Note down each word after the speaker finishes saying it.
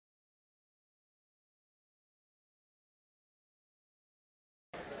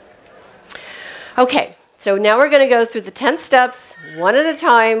Okay, so now we're going to go through the 10 steps, one at a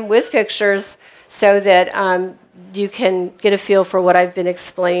time, with pictures, so that you can get a feel for what I've been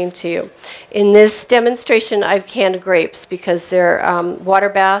explaining to you. In this demonstration, I've canned grapes because they're water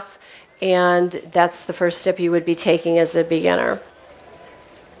bath, and that's the first step you would be taking as a beginner.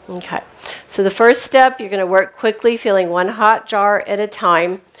 Okay, so the first step, you're going to work quickly, filling one hot jar at a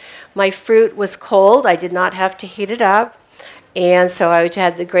time. My fruit was cold. I did not have to heat it up. And so I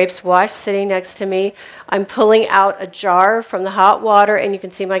had the grapes washed sitting next to me. I'm pulling out a jar from the hot water, and you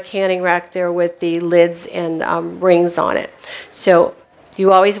can see my canning rack there with the lids and rings on it. So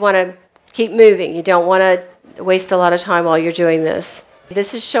you always want to keep moving. You don't want to waste a lot of time while you're doing this.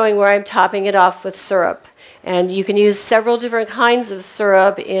 This is showing where I'm topping it off with syrup. And you can use several different kinds of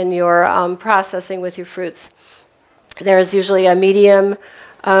syrup in your processing with your fruits. There's usually a medium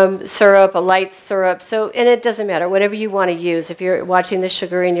syrup, a light syrup, and it doesn't matter, whatever you want to use. If you're watching the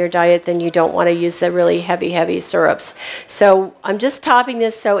sugar in your diet, then you don't want to use the really heavy syrups. So I'm just topping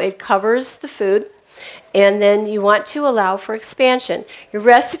this so it covers the food, and then you want to allow for expansion. Your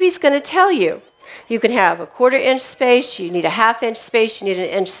recipe's going to tell you. You can have a 1/4 inch space, you need a 1/2 inch space, you need an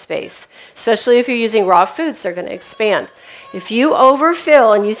inch space. Especially if you're using raw foods, they're going to expand. If you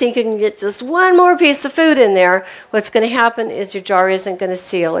overfill and you think you can get just one more piece of food in there, what's going to happen is your jar isn't going to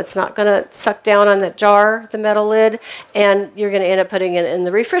seal. It's not going to suck down on that jar, the metal lid, and you're going to end up putting it in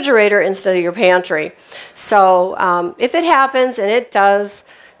the refrigerator instead of your pantry. So if it happens, and it does,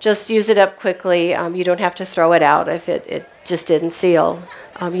 just use it up quickly. You don't have to throw it out if it just didn't seal.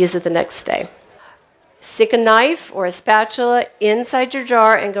 Use it the next day. Stick a knife or a spatula inside your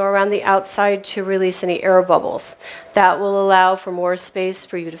jar and go around the outside to release any air bubbles. That will allow for more space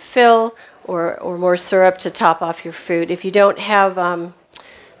for you to fill or more syrup to top off your food. If you don't have a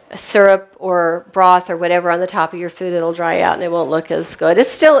syrup or broth or whatever on the top of your food, it'll dry out and it won't look as good.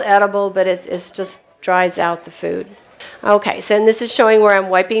 It's still edible, but it's just dries out the food. Okay, so this is showing where I'm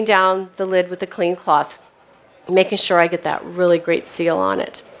wiping down the lid with a clean cloth, making sure I get that really great seal on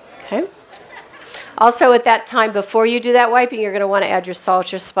it. Okay. Also, at that time, before you do that wiping, you're going to want to add your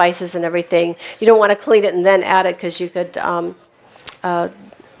salt, your spices, and everything. You don't want to clean it and then add it because you could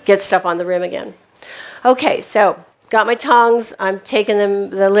get stuff on the rim again. Okay, so got my tongs. I'm taking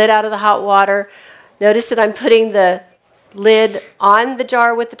the lid out of the hot water. Notice that I'm putting the lid on the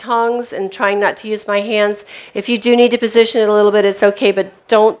jar with the tongs and trying not to use my hands. If you do need to position it a little bit, it's okay, but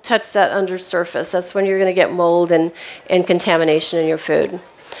don't touch that under surface. That's when you're going to get mold and contamination in your food.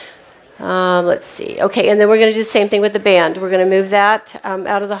 Let's see. Okay, and then we're going to do the same thing with the band. We're going to move that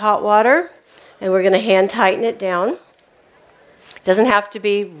out of the hot water, and we're going to hand tighten it down. It doesn't have to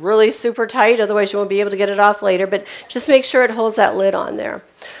be really super tight, otherwise you won't be able to get it off later, but just make sure it holds that lid on there.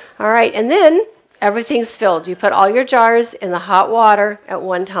 All right, and then everything's filled. You put all your jars in the hot water at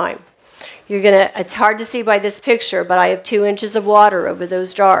one time. It's hard to see by this picture, but I have 2 inches of water over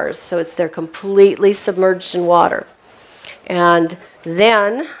those jars, so they're completely submerged in water. And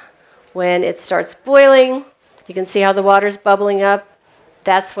then when it starts boiling, you can see how the water's bubbling up.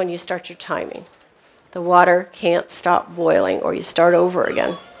 That's when you start your timing. The water can't stop boiling, or you start over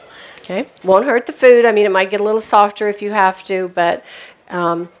again. Okay? Won't hurt the food. I mean, it might get a little softer if you have to, but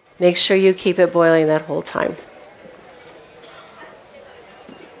make sure you keep it boiling that whole time.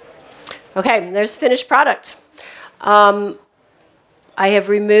 Okay, there's finished product. I have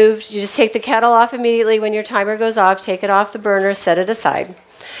removed, you just take the kettle off immediately when your timer goes off, take it off the burner, set it aside.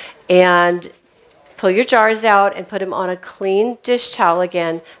 And pull your jars out and put them on a clean dish towel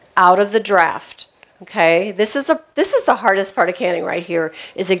again, out of the draft. Okay, this is the hardest part of canning right here,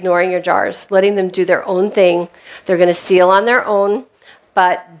 is ignoring your jars, letting them do their own thing. They're going to seal on their own,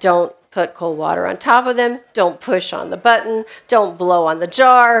 but don't put cold water on top of them. Don't push on the button. Don't blow on the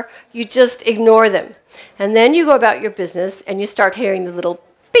jar. You just ignore them. And then you go about your business and you start hearing the little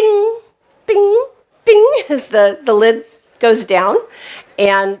bing, bing, bing as the lid goes down.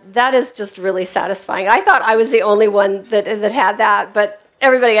 And that is just really satisfying. I thought I was the only one that had that, but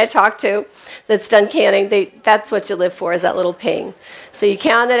everybody I talked to that's done canning, that's what you live for, is that little ping. So you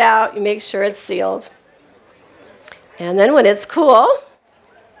count it out, you make sure it's sealed. And then when it's cool,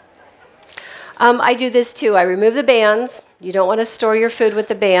 I do this too. I remove the bands. You don't want to store your food with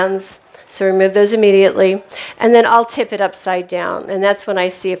the bands, so remove those immediately. And then I'll tip it upside down, and that's when I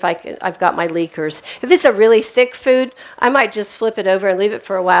see if I've got my leakers. If it's a really thick food, I might just flip it over and leave it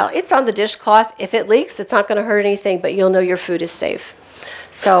for a while. It's on the dishcloth. If it leaks, it's not going to hurt anything, but you'll know your food is safe.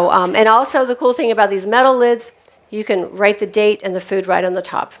 So, and also the cool thing about these metal lids, you can write the date and the food right on the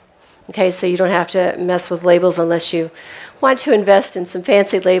top. Okay, so you don't have to mess with labels unless you want to invest in some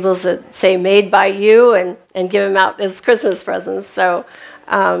fancy labels that say made by you and give them out as Christmas presents. So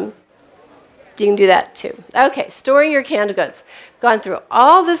You can do that too. Okay, storing your canned goods. Gone through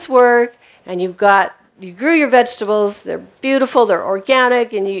all this work, and you grew your vegetables. They're beautiful, they're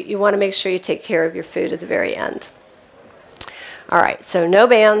organic, and you want to make sure you take care of your food at the very end. All right, so no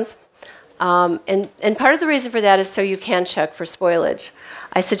bans. And part of the reason for that is so you can check for spoilage.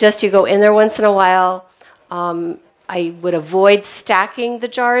 I suggest you go in there once in a while. I would avoid stacking the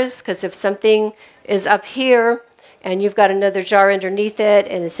jars, because if something is up here and you've got another jar underneath it,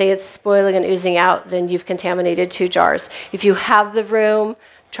 and say it's spoiling and oozing out, then you've contaminated 2 jars. If you have the room,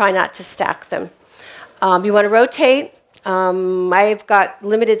 try not to stack them. You want to rotate. I've got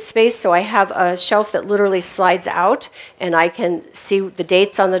limited space, so I have a shelf that literally slides out, and I can see the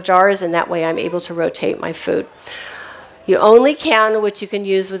dates on the jars, and that way I'm able to rotate my food. You only can what you can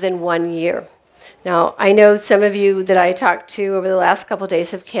use within 1 year. Now, I know some of you that I talked to over the last couple of days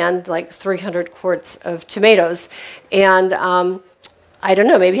have canned like 300 quarts of tomatoes, and I don't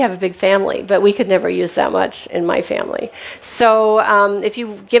know, maybe you have a big family, but we could never use that much in my family. So if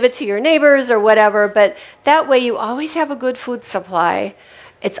you give it to your neighbors or whatever, but that way you always have a good food supply.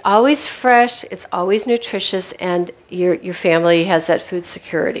 It's always fresh, it's always nutritious, and your family has that food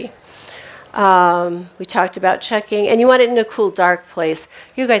security. We talked about checking, and you want it in a cool, dark place.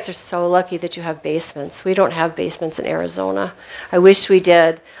 You guys are so lucky that you have basements. We don't have basements in Arizona. I wish we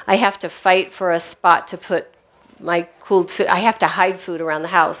did. I have to fight for a spot to put my cooled food. I have to hide food around the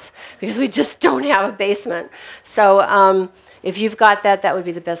house because we just don't have a basement. So if you've got that, that would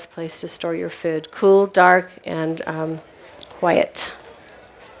be the best place to store your food. Cool, dark, and quiet.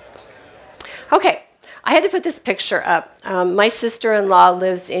 Okay, I had to put this picture up. My sister-in-law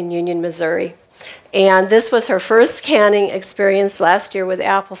lives in Union, Missouri, and this was her first canning experience last year with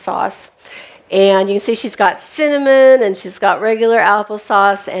applesauce. And you can see she's got cinnamon and she's got regular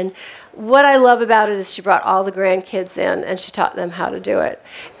applesauce, and what I love about it is she brought all the grandkids in and she taught them how to do it.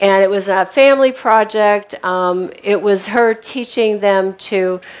 And it was a family project. It was her teaching them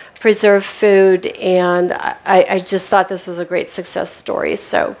to preserve food, and I just thought this was a great success story.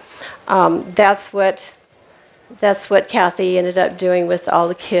 So that's what Kathy ended up doing with all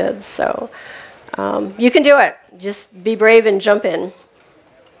the kids. So you can do it. Just be brave and jump in.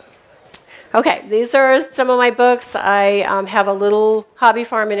 Okay, these are some of my books. I have a little hobby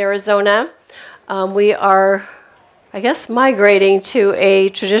farm in Arizona. We are, I guess, migrating to a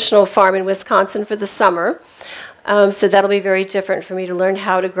traditional farm in Wisconsin for the summer. So that'll be very different for me to learn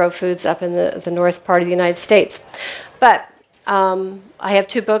how to grow foods up in the north part of the United States. But I have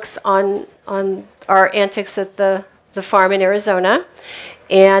 2 books on our antics at the farm in Arizona.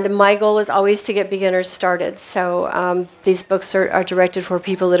 And my goal is always to get beginners started. So these books are directed for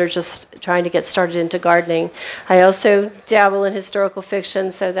people that are just trying to get started into gardening. I also dabble in historical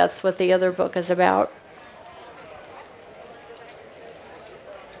fiction, so that's what the other book is about.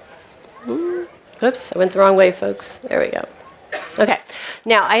 Oops, I went the wrong way, folks. There we go. Okay,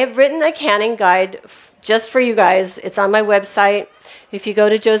 now I have written a canning guide just for you guys. It's on my website. If you go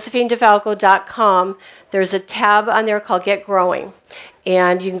to josephinedefalco.com, there's a tab on there called Get Growing.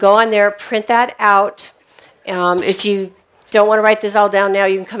 And you can go on there, print that out. If you don't want to write this all down now,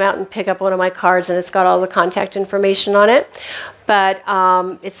 you can come out and pick up one of my cards, and it's got all the contact information on it. But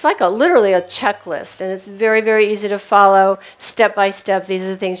it's like literally a checklist, and it's very, very easy to follow, step by step. These are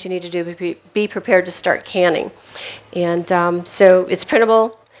the things you need to do to be prepared to start canning. And so it's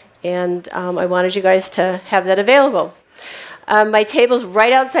printable, and I wanted you guys to have that available. My table's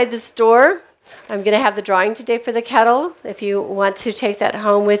right outside this door. I'm going to have the drawing today for the kettle if you want to take that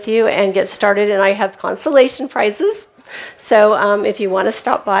home with you and get started. And I have consolation prizes, so if you want to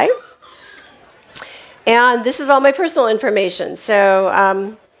stop by. And this is all my personal information. So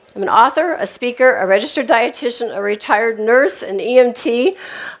I'm an author, a speaker, a registered dietitian, a retired nurse, an EMT.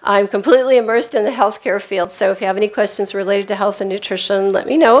 I'm completely immersed in the healthcare field. So if you have any questions related to health and nutrition, let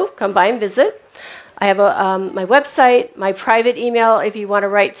me know. Come by and visit. I have my website, my private email. If you want to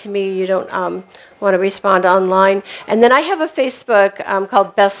write to me, you don't want to respond online. And then I have a Facebook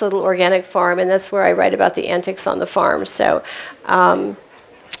called Best Little Organic Farm, and that's where I write about the antics on the farm. So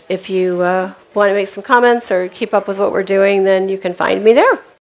if you want to make some comments or keep up with what we're doing, then you can find me there.